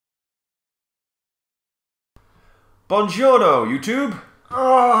Buongiorno, YouTube.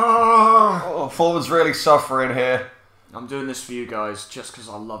 Oh, Foreman's really suffering here. I'm doing this for you guys just because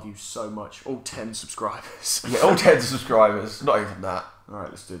I love you so much. All 10 subscribers. Yeah, all 10 subscribers. Not even that.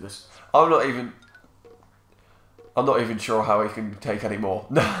 Alright, let's do this. I'm not even sure how he can take any more.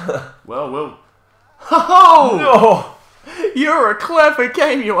 Well, we'll... Oh! No! You're a clever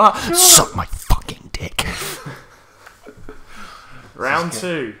game, you are. Suck my fucking dick. Round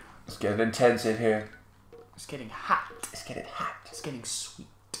 2. It's getting intense in here. It's getting hot. It's getting hot. It's getting sweet.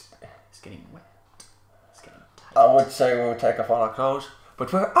 It's getting wet. It's getting tight. I would say we'll take off all our clothes,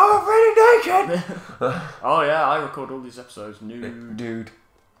 but we're already naked! Oh yeah, I record all these episodes nude. Dude.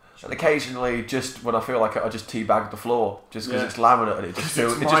 And occasionally, just when I feel like it, I just teabag the floor, just because it's laminate and it just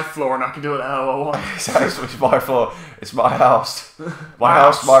feels... It's my floor and I can do it how I want. It's my floor. It's my house. My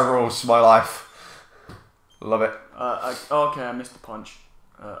house, my rules, my life. Love it. Okay, I missed the punch.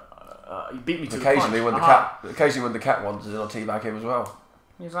 You beat me to occasionally the punch. Occasionally when the cat wanders in, I'll teabag him as well.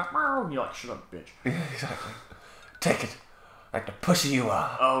 He's like, meow. You're like, shut up, bitch. Yeah, exactly. Take it. Like the pussy you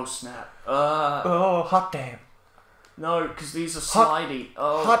are. Oh, snap. Oh, hot damn. No, because these are slidey.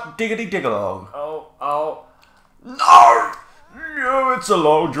 Hot diggity dig-along. Oh. No! No, it's a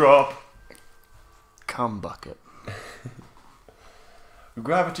low drop. Cum bucket.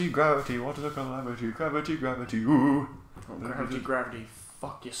 Gravity, gravity, what is a calamity? Gravity, gravity, ooh. Oh, gravity,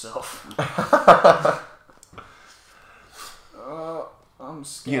 fuck yourself. I'm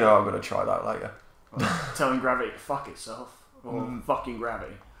scared. You know I'm going to try that later. Telling gravity to fuck itself. Or fucking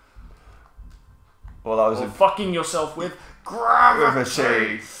gravity. Well, that was or fucking yourself with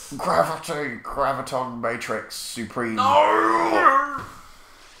gravity. Gravity, graviton matrix supreme. No!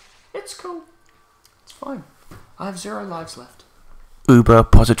 It's cool. It's fine. I have 0 lives left. Uber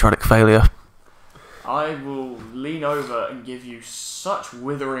positronic failure. I will lean over and give you such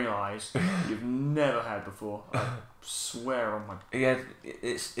withering eyes you've never had before. I swear on my... Yeah,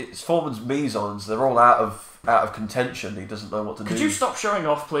 it's Foreman's mesons. They're all out of contention. He doesn't know what to do. Could you stop showing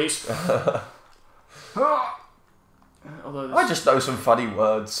off, please? I just know some funny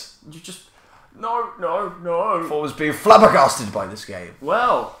words. You just... No. Foreman's being flabbergasted by this game.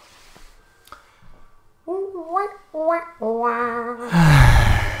 Well...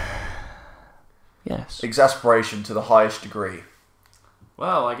 Yes. Exasperation to the highest degree.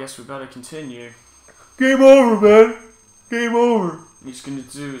 Well, I guess we better continue. Game over, man. Game over. He's going to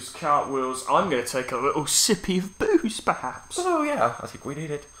do his cartwheels. I'm going to take a little sippy of booze, perhaps. Oh, yeah. I think we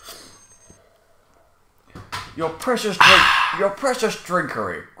need it. Your precious drink, your precious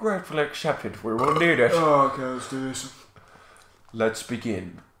drinkery. Gratefully accepted. We will need it. Oh, okay, let's do this. Let's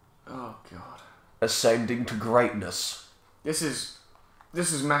begin. Oh, God. Ascending to greatness. This is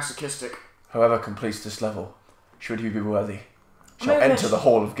masochistic. Whoever completes this level, should he be worthy, shall enter the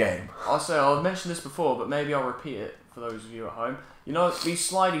Hall of Game. I'll mention this before, but maybe I'll repeat it for those of you at home. You know,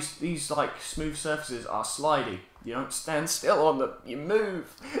 these like smooth surfaces are slidey. You don't stand still on them, you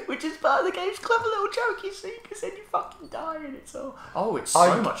move. Which is part of the game's clever little joke, you see, because then you fucking die and it's all... Oh, it's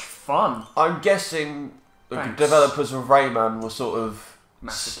so much fun. I'm guessing the developers of Rayman were sort of...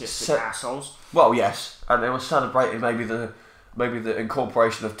 masochistic assholes. Well, yes, and they were celebrating maybe the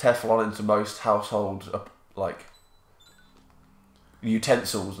incorporation of Teflon into most household, like,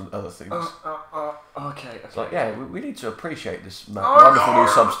 utensils and other things. Okay. It's like, yeah, we need to appreciate this wonderful new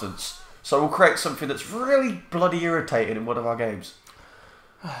substance. So we'll create something that's really bloody irritating in one of our games.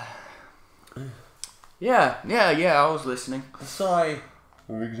 Yeah, I was listening. A sigh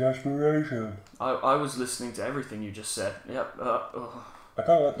of exasperation. I was listening to everything you just said. Yep. I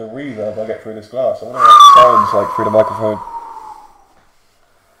can't let the reverb I get through this glass. I wonder what it sounds like through the microphone.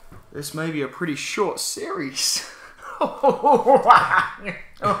 This may be a pretty short series.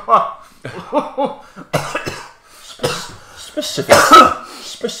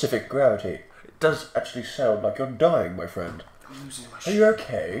 Specific gravity. It does actually sound like you're dying, my friend. I'm losing my shit. Are you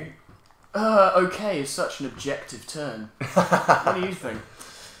okay? Okay is such an objective term. What do you think?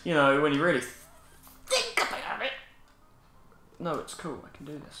 You know, when you really think about it. No, it's cool. I can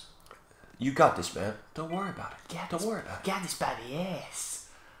do this. You got this, man. Don't worry about it. Don't worry about it. Got this by the ass.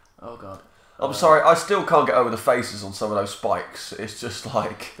 Oh, God. I'm sorry, I still can't get over the faces on some of those spikes. It's just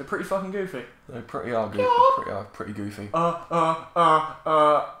like... They're pretty fucking goofy. They pretty are goofy. Pretty goofy. Oh,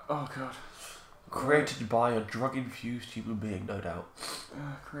 God. Created by a drug-infused human being, no doubt.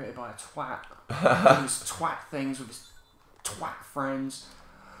 Created by a twat. Doing his twat things with his twat friends.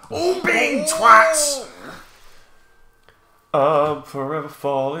 All being twats! I'm forever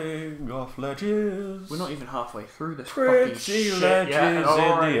falling off ledges. We're not even halfway through this Pretty fucking shit ledges yet. in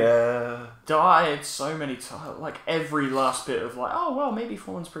the air. Died so many times. Like every last bit of like, oh well, maybe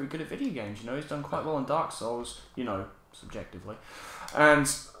Foreman's pretty good at video games. You know, he's done quite well in Dark Souls. You know, subjectively, and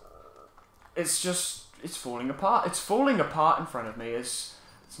it's just it's falling apart. It's falling apart in front of me. It's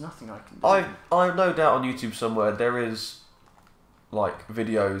nothing I can do. I no doubt on YouTube somewhere there is like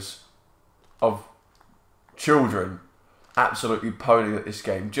videos of children absolutely pwning at this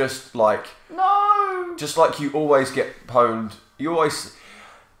game, just like you always get pwned. You always.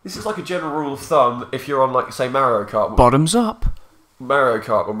 This is like a general rule of thumb. If you're on like say Mario Kart, Bottoms up. Mario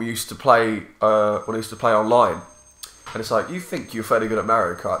Kart when we used to play online, and it's like you think you're fairly good at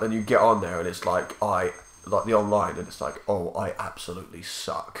Mario Kart, then you get on there and it's like the online, and it's like I absolutely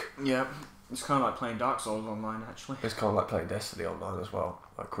suck. Yeah. It's kind of like playing Dark Souls online, actually. It's kind of like playing Destiny online as well,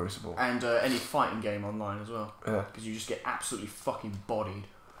 like Crucible. And any fighting game online as well. Yeah. Because you just get absolutely fucking bodied.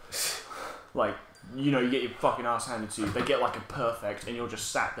 Like, you know, you get your fucking ass handed to you. They get like a perfect, and you're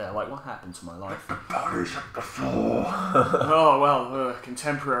just sat there like, what happened to my life? Bodies at the floor. Oh, well,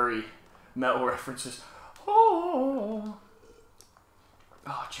 contemporary metal references. Oh,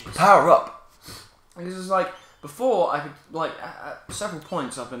 jeez. Power up. This is like... Before, I could, like, at several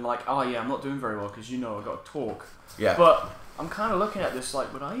points I've been like, oh yeah, I'm not doing very well because, you know, I've got to talk. Yeah. But I'm kind of looking at this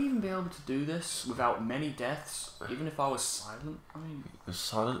like, would I even be able to do this without many deaths, even if I was silent? I mean...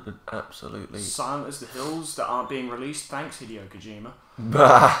 Silent and absolutely... Silent as the hills that aren't being released, thanks Hideo Kojima.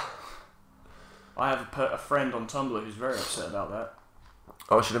 Bah. I have a friend on Tumblr who's very upset about that.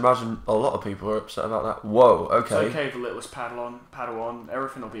 I should imagine a lot of people are upset about that. Whoa, okay. It's okay, the littlest Padawan,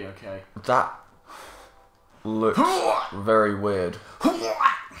 everything will be okay. That... looks very weird.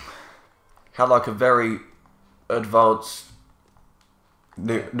 Had like a very advanced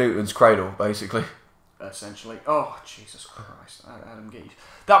Newton's cradle, basically. Essentially. Oh, Jesus Christ. Adam, get you.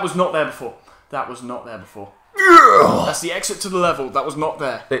 That was not there before. That was not there before. That's the exit to the level. That was not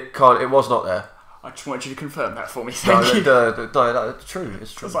there. It was not there. I just want you to confirm that for me. Thank you. No, that's true.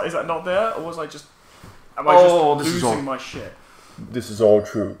 It's true. Is that not there? Or was I just... Am I just losing my shit? This is all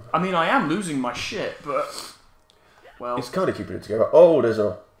true. I mean, I am losing my shit, but... Well... It's kind of keeping it together. Oh, there's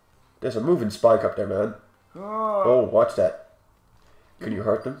a moving spike up there, man. Oh, watch that. Can you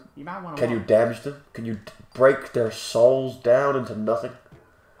hurt them? You might want to... Can you damage them? Can you break their souls down into nothing?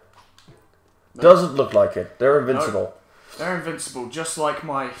 No. Doesn't look like it. They're invincible. No, they're invincible, just like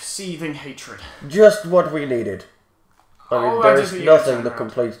my seething hatred. Just what we needed. I mean, there's nothing that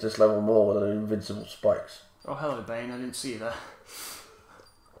completes this level more than invincible spikes. Oh, hello, Bane. I didn't see you there.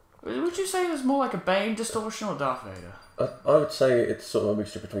 Would you say there's more like a Bane distortion or Darth Vader? I would say it's sort of a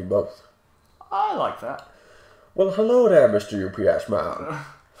mixture between both. I like that. Well, hello there, Mr. UPS man.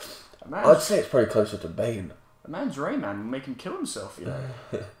 I'd say it's probably closer to Bane. The man's Rayman will make him kill himself, you know.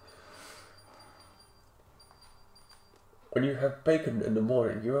 When you have bacon in the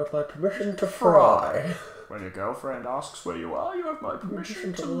morning, you have my permission to fry. When your girlfriend asks where you are, you have my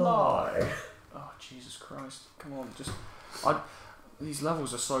permission to lie. Oh, Jesus Christ. Come on, just... These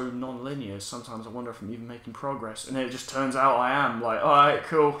levels are so non-linear, sometimes I wonder if I'm even making progress. And then it just turns out I am. Like, alright,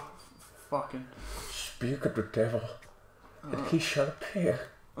 cool. Fucking... Speak of the devil, and he shall appear.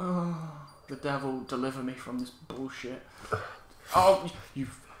 Oh, the devil, deliver me from this bullshit. Oh, you...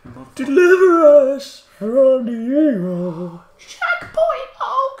 Deliver us from the evil. Shag point!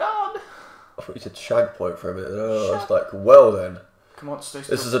 Oh, God! I thought you said shag point for a minute. Oh, I was like, well then. Come on, stay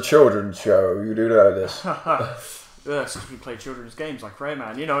still. This is a children's show. You do know this. Yes, because we play children's games like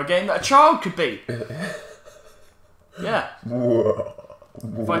Rayman. You know, a game that a child could beat. Yeah.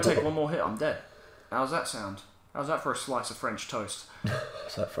 If I take one more hit, I'm dead. How's that sound? How's that for a slice of French toast?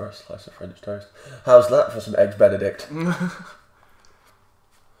 How's that for a slice of French toast? How's that for some eggs Benedict?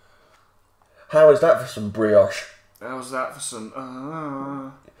 How is that for some brioche? How's that for some...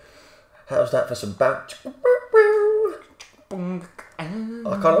 How's that for some bat? I kind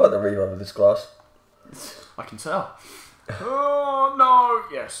of like the reverb of this glass. I can tell. Oh, no!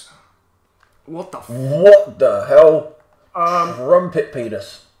 Yes. What the What the hell? Trumpet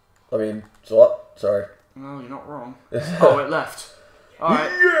penis. I mean, what? Sorry. No, you're not wrong. Oh, it left.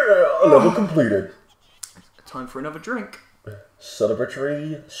 Alright. Yeah! Level completed. Time for another drink.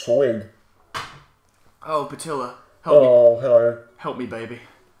 Celebratory swing. Oh, Patilla. Help me. Hello. Help me, baby.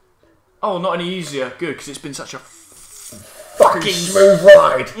 Oh, not any easier. Good, because it's been such a fucking smooth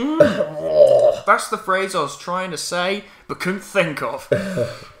ride. That's the phrase I was trying to say, but couldn't think of.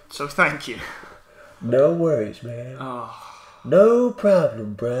 So thank you. No worries, man. Oh. No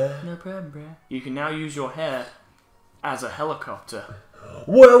problem, bruh. No problem, bruh. You can now use your hair as a helicopter.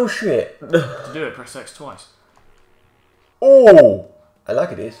 Well, shit. To do it, press X twice. Oh! I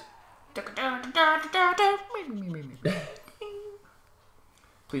like it is.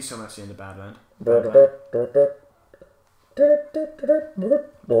 Please tell me that's the end of Badland.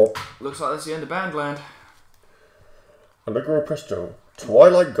 Looks like that's the end of Badland. Allegro presto.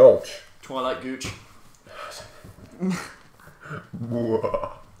 Twilight Gulch. Twilight Gooch.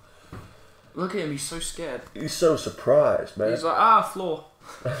 Look at him, he's so scared. He's so surprised, man. He's like, floor.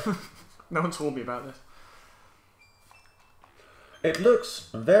 No one told me about this. It looks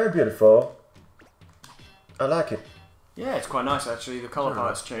very beautiful. I like it. Yeah, it's quite nice actually. The colour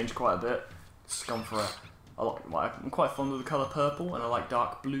palette's changed quite a bit. It's gone for I'm quite fond of the colour purple, and I like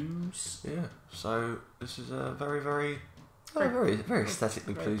dark blues. Yeah, so this is a very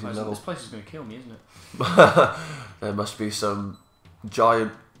aesthetically pleasing pleasant. level. This place is going to kill me, isn't it? There must be some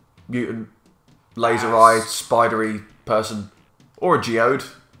giant mutant laser-eyed spidery person, or a geode.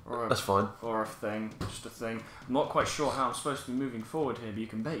 That's fine. Or a thing, just a thing. I'm not quite sure how I'm supposed to be moving forward here, but you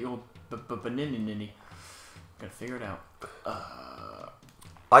can bet your baninini. I'm gonna figure it out.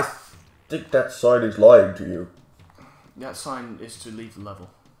 I think that sign is lying to you. That sign is to leave the level.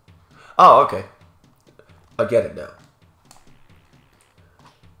 Oh, okay. I get it now.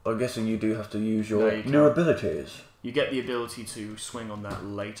 I'm guessing you do have to use your new abilities. You get the ability to swing on that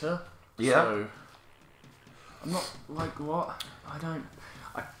later. Yeah. So, I'm not like what? I don't.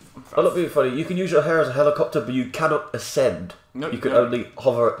 I'm not being funny. You can use your hair as a helicopter, but you cannot ascend. Nope, you can only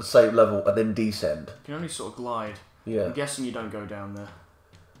hover at the same level and then descend. You can only sort of glide. Yeah. I'm guessing you don't go down there.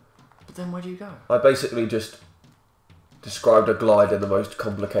 But then where do you go? I basically just described a glide in the most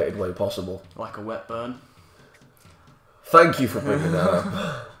complicated way possible. Like a wet burn. Thank you for bringing that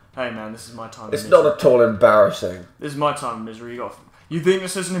up. Hey man, this is my time. It's not at all embarrassing. This is my time of misery. You think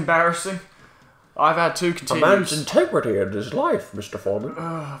this isn't embarrassing? I've had two continues. A man's integrity in his life, Mr. Foreman.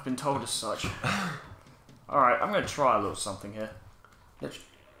 I've been told as such. Alright, I'm going to try a little something here. Let's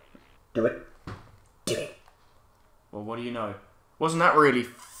do it. Do it. Well, what do you know? Wasn't that really...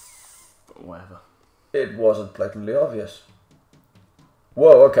 whatever. It wasn't blatantly obvious.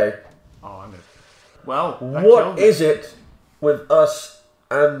 Whoa, okay. Oh, I'm going to... Well, what is it with us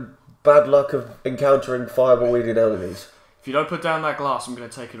and bad luck of encountering fireball-wielding enemies? If you don't put down that glass, I'm going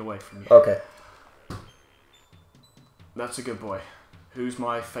to take it away from you. Okay. That's a good boy. Who's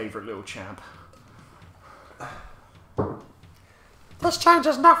my favourite little champ? This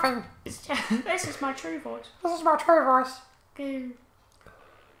changes nothing. This is my true voice. This is my true voice.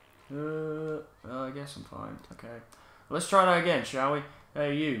 I guess I'm fine. Okay. Let's try that again, shall we?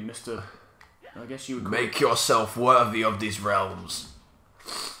 Hey, you, Mr. I guess you would call Make yourself worthy of these realms.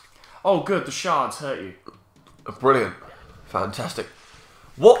 Oh, good. The shards hurt you. Brilliant. Fantastic.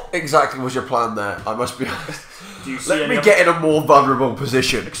 What exactly was your plan there? I must be honest. Do you see Let me get in a more vulnerable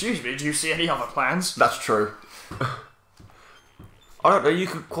position. Excuse me, do you see any other plans? That's true. I don't know, you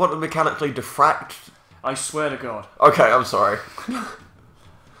could quantum mechanically diffract. I swear to God. Okay, I'm sorry.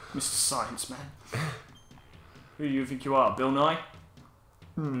 Mr. Science Man. Who do you think you are, Bill Nye?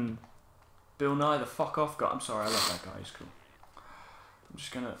 Bill Nye, the fuck off guy. I'm sorry, I love that guy, he's cool. I'm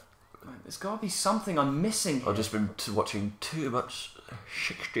just gonna... There's gotta be something I'm missing here. I've just been watching too much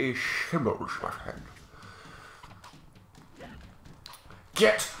 60 Shimmels, my friend.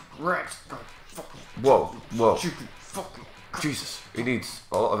 Get wrecked! Whoa, whoa. Stupid fucking... Jesus, he needs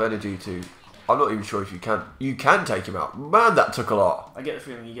a lot of energy to... I'm not even sure if you can... You can take him out. Man, that took a lot. I get the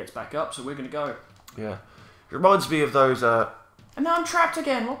feeling he gets back up, so we're gonna go. Yeah. It reminds me of those, And now I'm trapped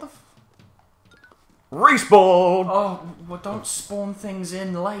again, what the Respawn! Oh, well, don't spawn things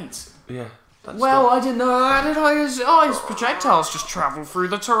in late. Yeah. Well, I didn't know. How did I? His projectiles just travel through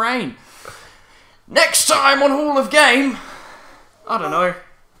the terrain. Next time on Hall of Game, I don't know.